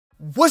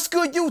What's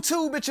good,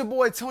 YouTube? It's your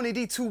boy Tony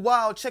D2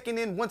 Wild checking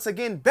in once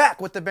again,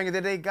 back with the banger of the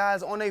day,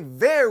 guys, on a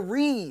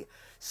very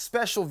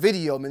special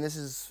video. Man, this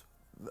is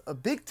a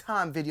big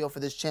time video for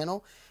this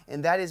channel,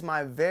 and that is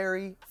my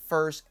very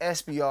first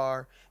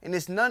SBR, and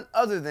it's none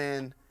other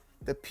than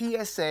the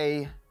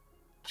PSA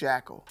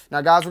JAKL.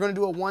 Now, guys, we're gonna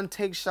do a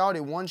one-shot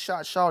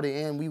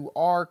shouty, and we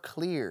are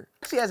clear.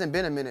 Actually, it hasn't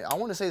been a minute. I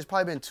want to say it's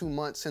probably been 2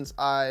 months since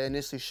I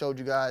initially showed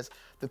you guys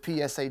the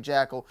PSA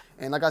JAKL,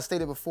 and like I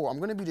stated before, I'm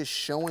gonna be just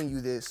showing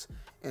you this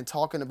and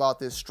talking about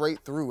this straight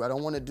through. I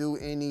don't want to do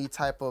any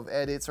type of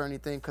edits or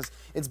anything because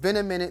it's been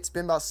a minute. It's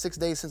been about 6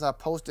 days since I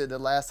posted the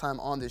last time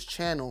on this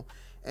channel,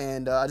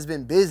 and I just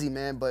been busy,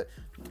 man. But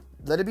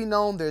let it be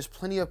known, there's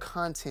plenty of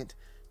content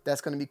that's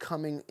going to be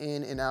coming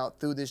in and out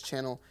through this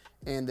channel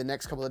in the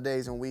next couple of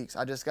days and weeks.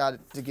 I just got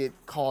to get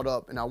caught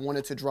up, and I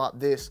wanted to drop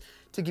this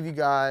to give you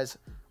guys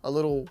a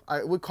little,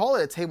 I would call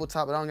it a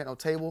tabletop, but I don't get no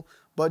table,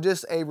 but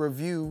just a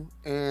review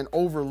and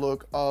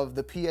overlook of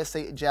the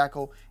PSA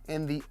JAKL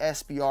in the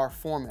SBR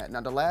format.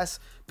 Now, the last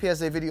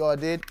PSA video I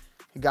did,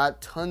 it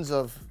got tons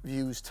of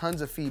views,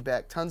 tons of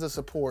feedback, tons of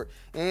support,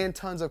 and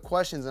tons of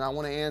questions, and I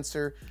want to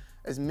answer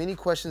as many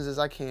questions as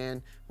I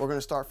can. We're going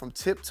to start from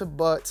tip to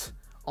butt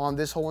on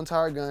this whole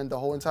entire gun, the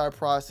whole entire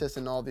process,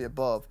 and all the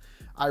above.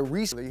 You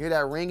hear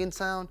that ringing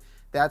sound?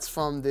 That's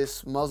from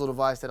this muzzle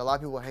device that a lot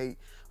of people hate.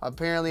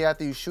 Apparently,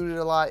 after you shoot it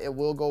a lot, it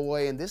will go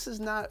away, and this is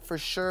not for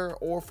sure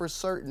or for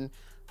certain.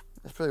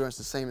 It's pretty much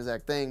the same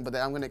exact thing, but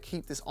I'm gonna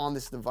keep this on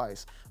this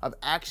device. I've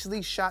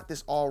actually shot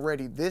this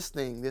already. This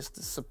thing, this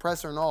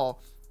suppressor and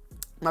all,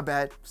 my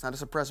bad, it's not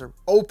a suppressor,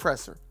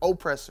 oppressor.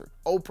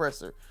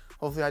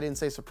 Hopefully I didn't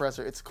say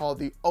suppressor. It's called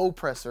the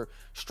oppressor,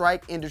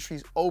 Strike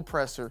Industries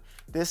oppressor.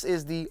 This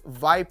is the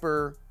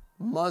Viper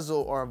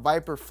muzzle or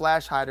Viper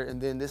flash hider,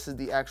 and then this is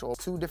the actual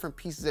two different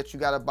pieces that you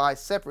gotta buy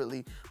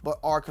separately but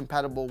are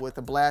compatible with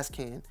the blast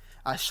can.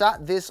 I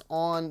shot this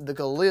on the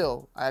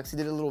Galil. I actually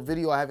did a little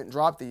video, I haven't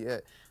dropped it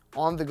yet.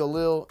 On the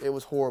Galil, it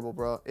was horrible,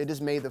 bro. It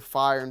just made the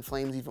fire and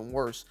flames even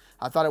worse.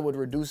 I thought it would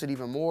reduce it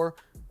even more.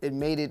 It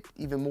made it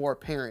even more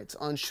apparent. It's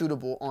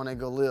unshootable on a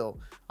Galil.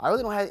 I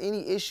really don't have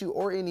any issue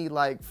or any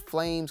like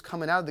flames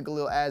coming out of the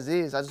Galil as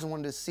is. I just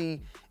wanted to see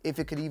if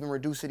it could even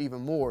reduce it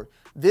even more.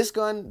 This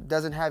gun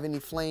doesn't have any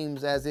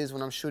flames as is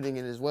when I'm shooting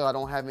it as well. I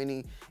don't have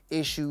any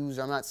issues.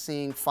 I'm not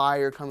seeing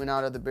fire coming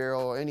out of the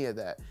barrel or any of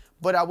that.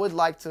 But I would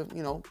like to,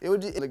 you know,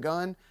 the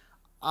gun,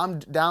 I'm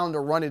down to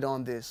run it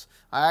on this.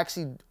 I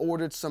actually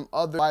ordered some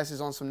other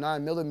devices on some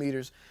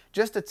 9mm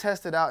just to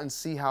test it out and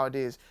see how it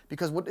is.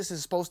 Because what this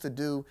is supposed to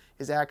do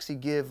is actually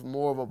give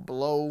more of a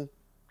blow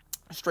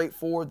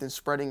straightforward than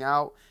spreading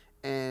out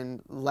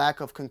and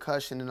lack of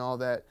concussion and all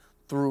that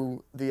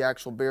through the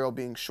actual barrel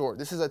being short.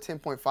 This is a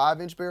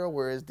 10.5-inch barrel,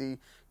 whereas the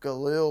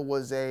Galil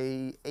was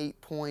a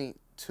 8.2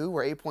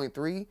 or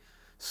 8.3.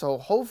 So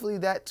hopefully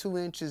that 2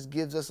 inches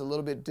gives us a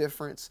little bit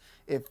difference.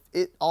 If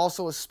it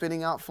also is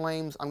spitting out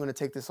flames, I'm gonna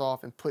take this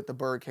off and put the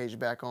bird cage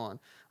back on.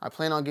 I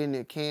plan on getting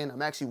a can.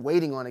 I'm actually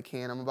waiting on a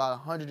can. I'm about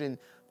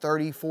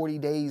 130, 40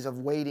 days of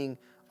waiting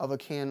of a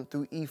can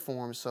through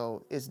eForm,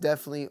 so it's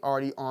definitely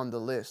already on the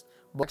list.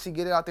 But actually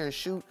get it out there and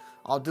shoot,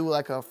 I'll do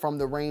like a from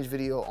the range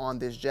video on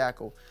this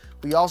JAKL.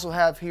 We also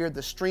have here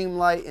the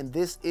Streamlight, and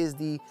this is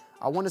the,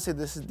 I want to say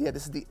this is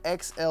the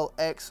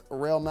XLX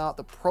rail mount,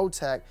 the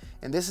ProTac,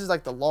 and this is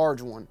like the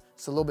large one.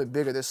 It's a little bit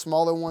bigger. There's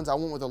smaller ones. I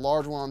went with a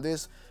large one on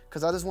this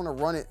because I just want to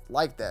run it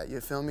like that.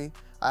 You feel me?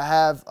 I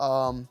have,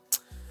 I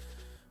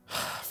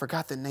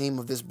forgot the name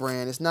of this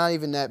brand. It's not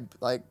even that,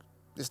 like,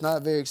 it's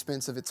not very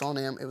expensive. It's on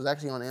it was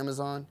actually on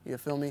Amazon. You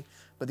feel me?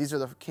 But these are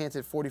the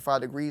canted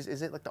 45 degrees.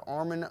 Is it like the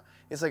Armin?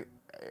 It's like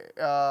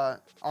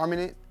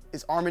Arminate.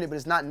 It's Arminate, but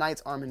it's not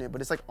Knight's Arminate,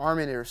 but it's like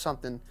Arminate or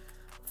something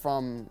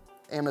from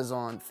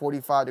Amazon.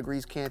 45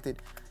 degrees canted.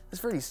 It's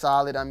pretty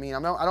solid. I mean,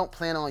 I don't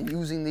plan on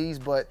using these,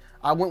 but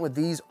I went with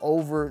these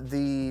over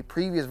the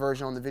previous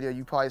version on the video.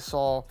 You probably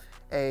saw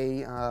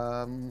a,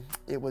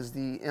 it was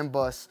the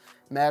Mbus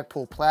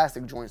Magpul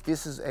plastic joints.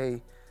 This is a,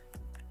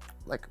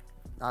 like,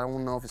 I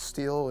don't know if it's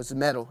steel, it's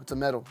metal. It's a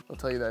metal, I'll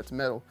tell you that, it's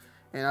metal.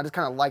 And I just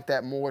kind of like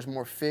that more, it's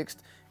more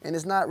fixed. And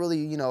it's not really,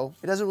 you know,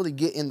 it doesn't really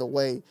get in the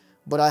way,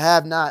 but I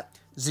have not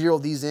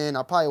zeroed these in.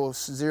 I probably will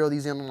zero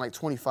these in on like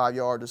 25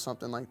 yards or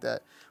something like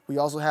that. We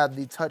also have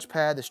the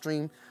touchpad, the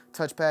Stream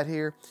touchpad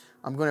here.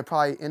 I'm gonna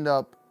probably end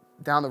up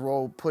down the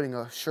road putting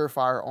a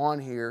Surefire on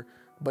here,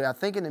 but I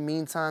think in the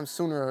meantime,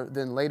 sooner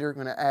than later, I'm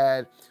gonna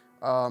add,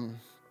 I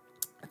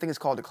think it's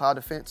called the Cloud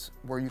Defense,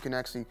 where you can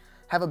actually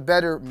have a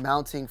better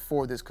mounting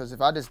for this, because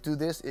if I just do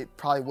this, it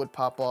probably would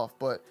pop off.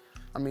 But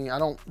I mean,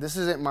 this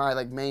isn't my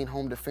like main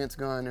home defense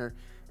gun or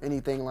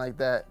anything like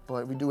that,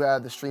 but we do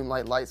have the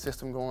Streamlight light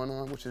system going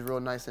on, which is real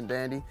nice and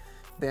dandy.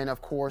 Then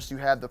of course you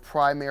have the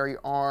Primary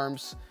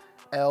Arms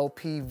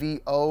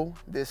LPVO.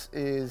 This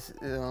is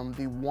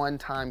the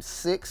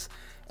 1x6,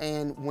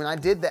 and when I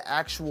did the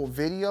actual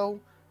video,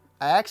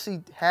 I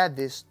actually had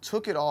this,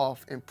 took it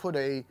off and put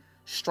a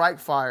Strike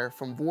Fire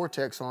from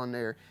Vortex on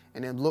there,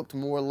 and it looked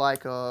more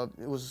like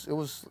it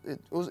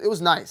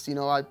was nice. You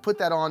know, I put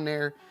that on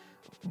there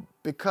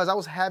because I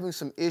was having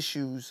some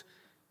issues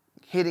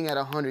hitting at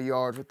 100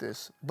 yards with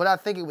this. But I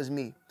think it was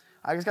me.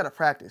 I just got to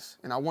practice,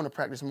 and I want to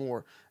practice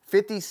more.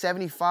 50,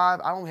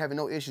 75, I don't have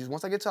no issues.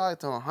 Once I get to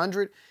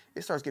 100,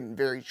 it starts getting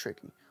very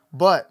tricky.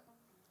 But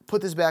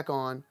put this back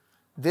on.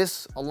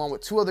 This, along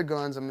with 2 other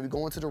guns, I'm going to be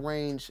going to the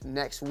range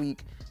next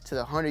week to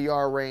the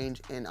 100-yard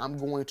range, and I'm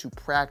going to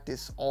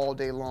practice all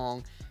day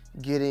long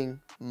getting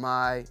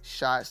my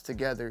shots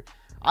together.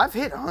 I've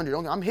hit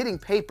 100. I'm hitting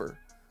paper.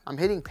 I'm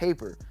hitting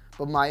paper,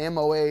 but my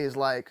MOA is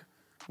like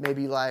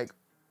maybe like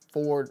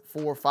 4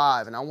 or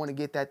 5, and I want to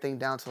get that thing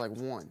down to like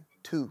 1,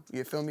 2.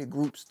 You feel me?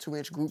 Groups,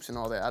 2-inch groups and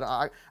all that.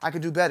 I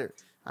could do better.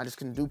 I just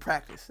can do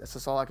practice. That's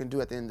just all I can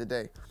do at the end of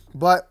the day.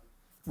 But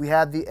we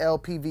have the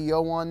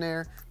LPVO on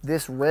there.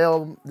 This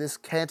rail, this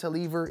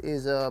cantilever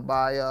is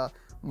by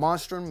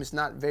Monstrum. It's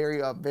not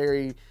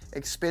very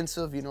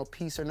expensive, you know,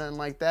 piece or nothing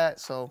like that.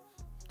 So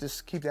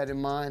just keep that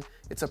in mind.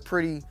 It's a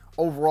pretty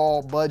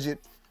overall budget.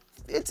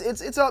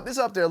 It's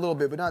up there a little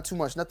bit, but not too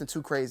much. Nothing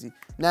too crazy.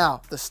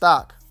 Now the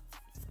stock.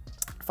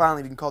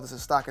 Finally, we can call this a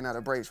stock and not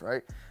a brace,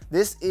 right?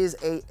 This is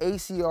a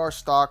ACR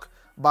stock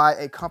by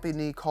a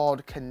company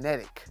called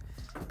Kinetic.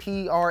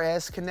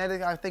 PRS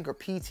Kinetic, I think, or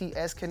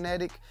PTS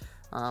Kinetic.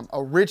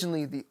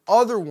 Originally, the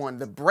other one,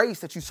 the brace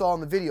that you saw in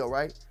the video,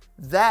 right?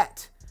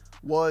 That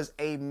was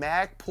a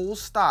Magpul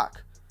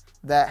stock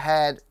that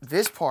had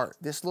this part,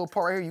 this little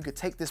part right here. You could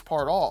take this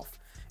part off,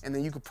 and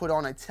then you could put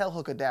on a tail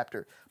hook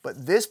adapter.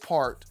 But this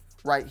part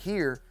right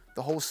here,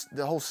 the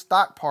whole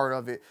stock part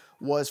of it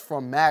was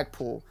from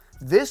Magpul.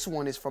 This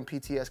one is from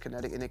PTS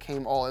Kinetic, and it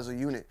came all as a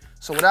unit.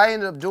 So what I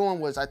ended up doing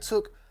was I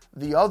took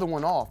the other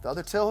one off. The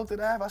other tail hook that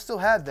I have, I still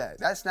have that.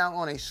 That's now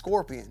on a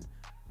Scorpion.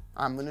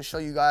 I'm gonna show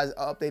you guys an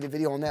updated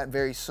video on that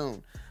very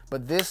soon.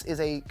 But this is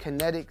a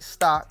Kinetic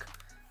stock.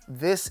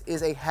 This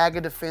is a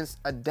Haga Defense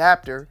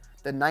adapter,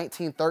 the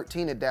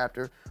 1913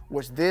 adapter,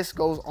 which this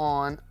goes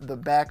on the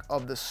back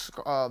of the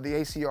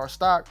ACR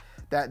stock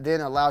that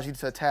then allows you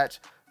to attach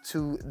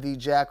to the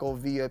JAKL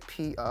via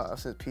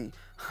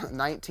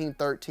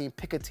 1913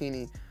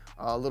 Picatinny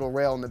little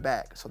rail in the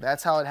back. So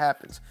that's how it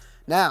happens.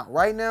 Now,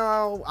 right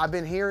now, I've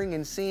been hearing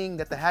and seeing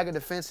that the Haga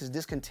Defense has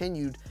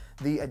discontinued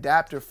the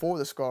adapter for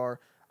the SCAR.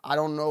 I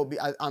don't know.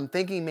 I'm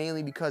thinking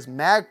mainly because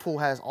Magpul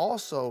has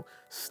also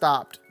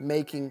stopped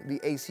making the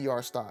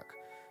ACR stock.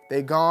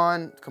 They've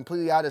gone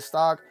completely out of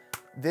stock.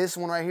 This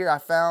one right here I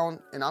found,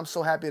 and I'm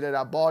so happy that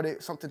I bought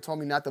it. Something told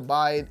me not to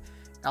buy it.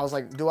 I was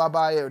like, do I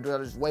buy it or do I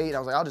just wait? I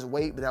was like, I'll just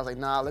wait. But I was like,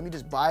 nah, let me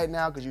just buy it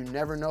now because you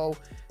never know.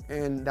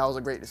 And that was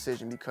a great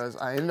decision because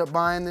I ended up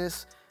buying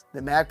this.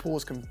 The Magpul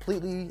is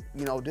completely,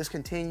 you know,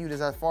 discontinued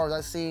as far as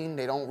I've seen.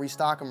 They don't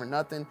restock them or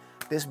nothing.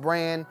 This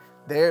brand,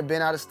 they've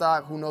been out of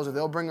stock. Who knows if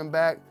they'll bring them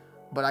back.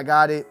 But I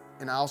got it,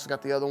 and I also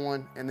got the other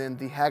one. And then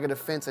the Haga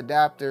Defense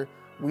adapter,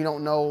 we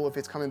don't know if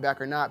it's coming back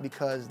or not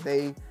because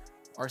they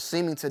are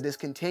seeming to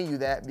discontinue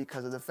that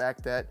because of the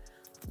fact that,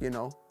 you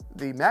know,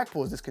 the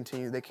Magpul is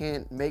discontinued. They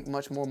can't make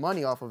much more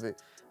money off of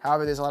it.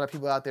 However, there's a lot of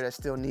people out there that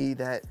still need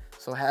that.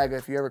 So Haga,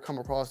 if you ever come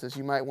across this,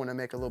 you might want to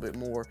make a little bit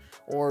more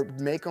or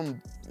make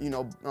them, you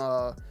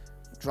know,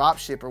 drop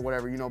ship or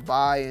whatever, you know,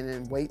 buy and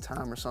then wait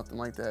time or something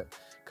like that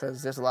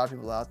because there's a lot of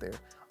people out there.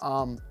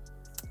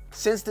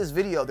 Since this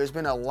video, there's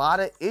been a lot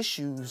of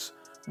issues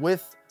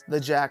with the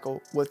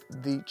JAKL with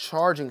the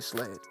charging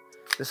sled.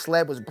 The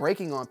sled was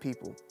breaking on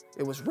people.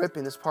 It was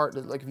ripping this part.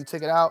 Like if you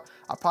take it out,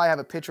 I'll probably have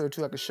a picture or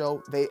two I could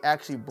show. They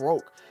actually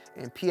broke,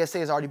 and PSA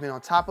has already been on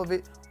top of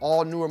it.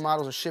 All newer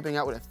models are shipping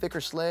out with a thicker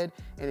sled,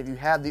 and if you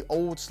have the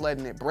old sled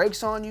and it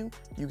breaks on you,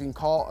 you can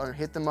call or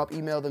hit them up,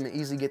 email them, and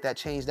easily get that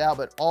changed out.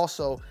 But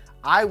also,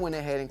 I went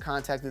ahead and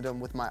contacted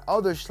them with my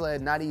other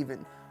sled, not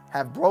even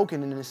have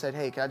broken, and then said,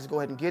 hey, can I just go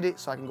ahead and get it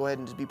so I can go ahead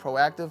and just be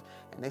proactive?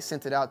 And they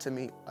sent it out to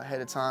me ahead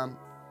of time,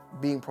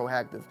 being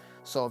proactive.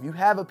 So if you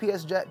have a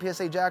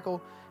PSA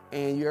JAKL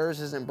and yours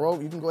isn't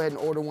broke, you can go ahead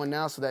and order one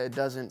now so that it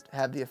doesn't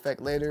have the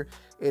effect later.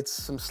 It's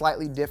some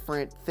slightly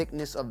different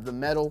thickness of the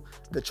metal.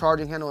 The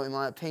charging handle, in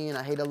my opinion,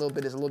 I hate a little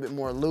bit, is a little bit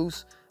more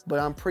loose, but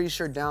I'm pretty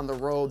sure down the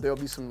road there'll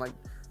be some like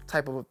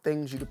type of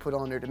things you could put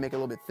on there to make it a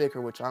little bit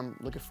thicker, which I'm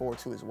looking forward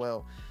to as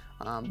well.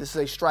 This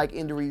is a Strike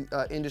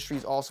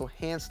Industries also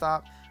hand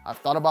stop. I've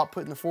thought about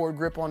putting the forward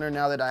grip on there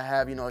now that I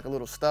have, you know, like a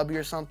little stubby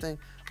or something,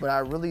 but I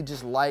really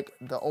just like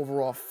the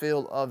overall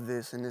feel of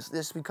this. And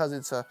this because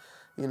it's a,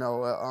 you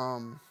know,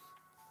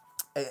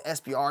 a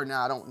SBR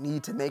now, I don't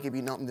need to make it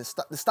be nothing.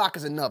 The stock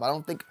is enough. I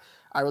don't think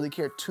I really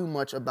care too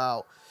much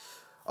about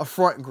a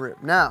front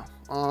grip. Now,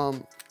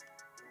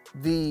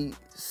 the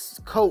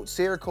coat,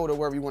 Cerakote, or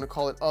whatever you want to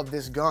call it, of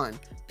this gun,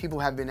 people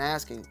have been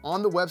asking.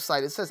 On the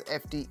website, it says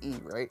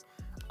FDE, right?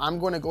 I'm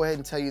going to go ahead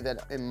and tell you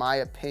that, in my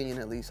opinion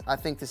at least, I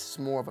think this is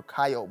more of a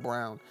coyote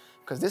brown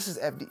because this is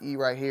FDE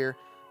right here.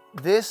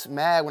 This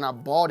mag, when I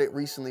bought it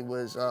recently,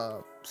 was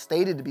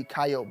stated to be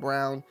coyote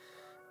brown.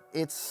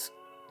 It's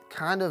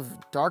kind of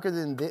darker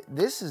than this.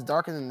 This is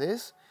darker than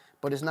this,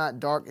 but it's not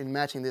dark and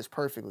matching this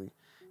perfectly.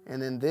 And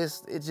then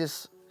this, it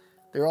just,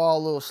 they're all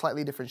a little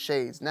slightly different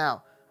shades.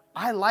 Now,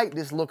 I like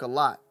this look a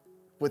lot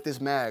with this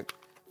mag.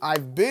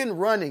 I've been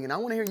running, and I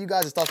want to hear you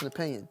guys' thoughts and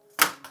opinion.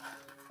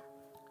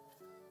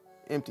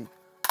 Empty.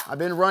 I've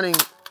been running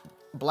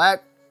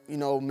black, you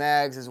know,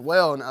 mags as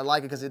well, and I like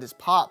it because it just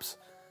pops.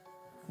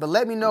 But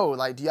let me know,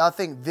 like, do y'all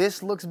think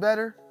this looks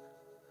better?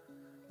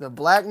 The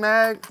black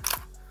mag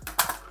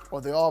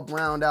or the all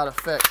browned out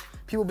effect?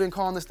 People been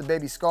calling this the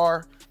baby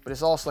scar, but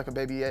it's also like a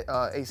baby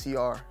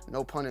ACR,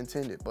 no pun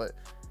intended. But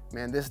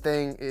man, this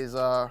thing is,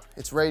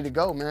 it's ready to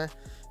go, man.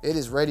 It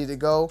is ready to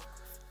go.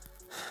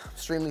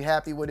 Extremely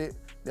happy with it.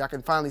 I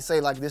can finally say,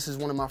 like, this is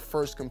one of my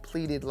first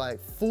completed, like,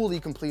 fully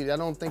completed. I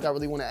don't think I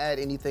really want to add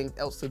anything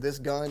else to this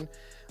gun.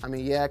 I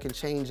mean, yeah, I can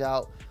change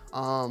out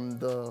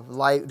the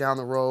light down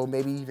the road,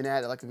 maybe even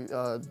add like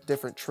a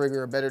different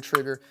trigger, a better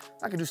trigger.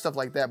 I can do stuff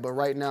like that, but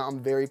right now I'm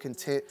very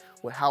content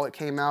with how it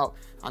came out.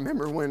 I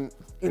remember when,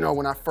 you know,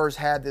 when I first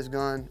had this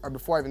gun, or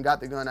before I even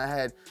got the gun, I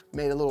had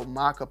made a little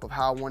mock-up of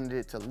how I wanted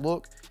it to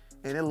look,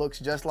 and it looks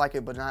just like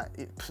it,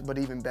 but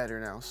even better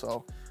now.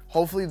 So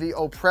hopefully the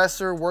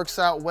oppressor works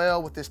out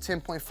well with this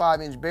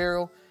 10.5 inch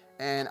barrel,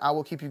 and I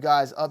will keep you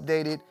guys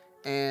updated,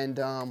 and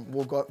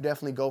we'll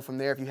definitely go from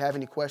there. If you have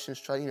any questions,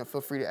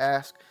 feel free to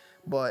ask.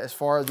 But as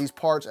far as these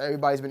parts,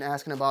 everybody's been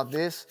asking about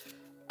this.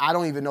 I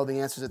don't even know the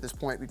answers at this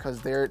point because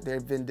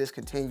they've been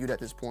discontinued at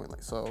this point.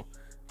 Like, so,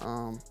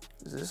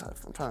 is this?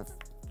 I'm trying to.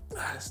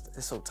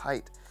 It's so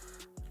tight.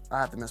 I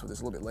have to mess with this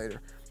a little bit later.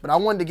 But I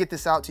wanted to get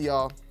this out to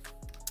y'all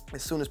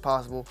as soon as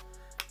possible.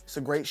 It's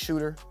a great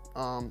shooter.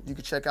 You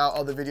can check out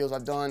other videos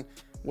I've done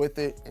with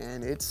it,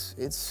 and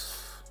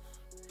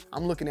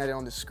I'm looking at it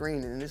on the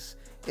screen, and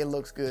it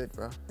looks good,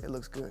 bro. It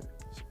looks good.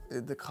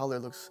 The color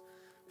looks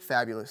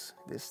fabulous.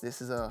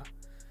 This is a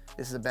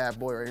bad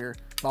boy right here.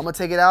 But I'm gonna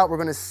take it out. We're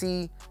gonna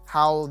see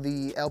how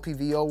the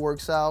LPVO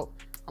works out.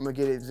 I'm gonna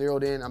get it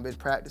zeroed in. I've been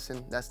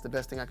practicing. That's the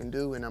best thing I can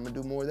do, and I'm gonna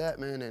do more of that,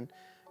 man, and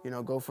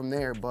go from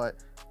there. But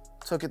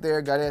took it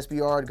there, got it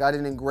SBR'd, got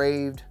it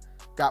engraved,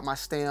 got my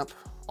stamp,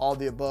 all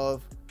the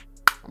above.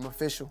 I'm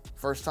official.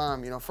 First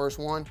time, first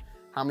one.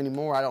 How many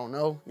more? I don't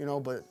know,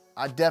 but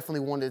I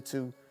definitely wanted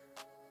to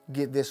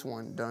get this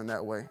one done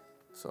that way.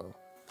 So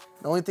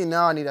the only thing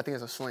now I need, I think,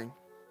 is a sling.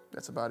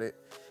 That's about it.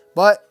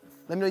 But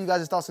let me know you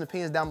guys' thoughts and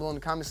opinions down below in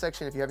the comment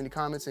section. If you have any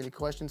comments, any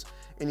questions,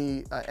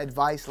 any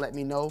advice, let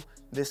me know.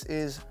 This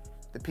is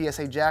the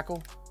PSA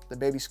JAKL, the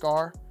baby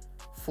scar,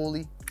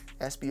 fully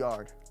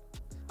SBR'd.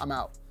 I'm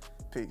out.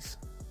 Peace.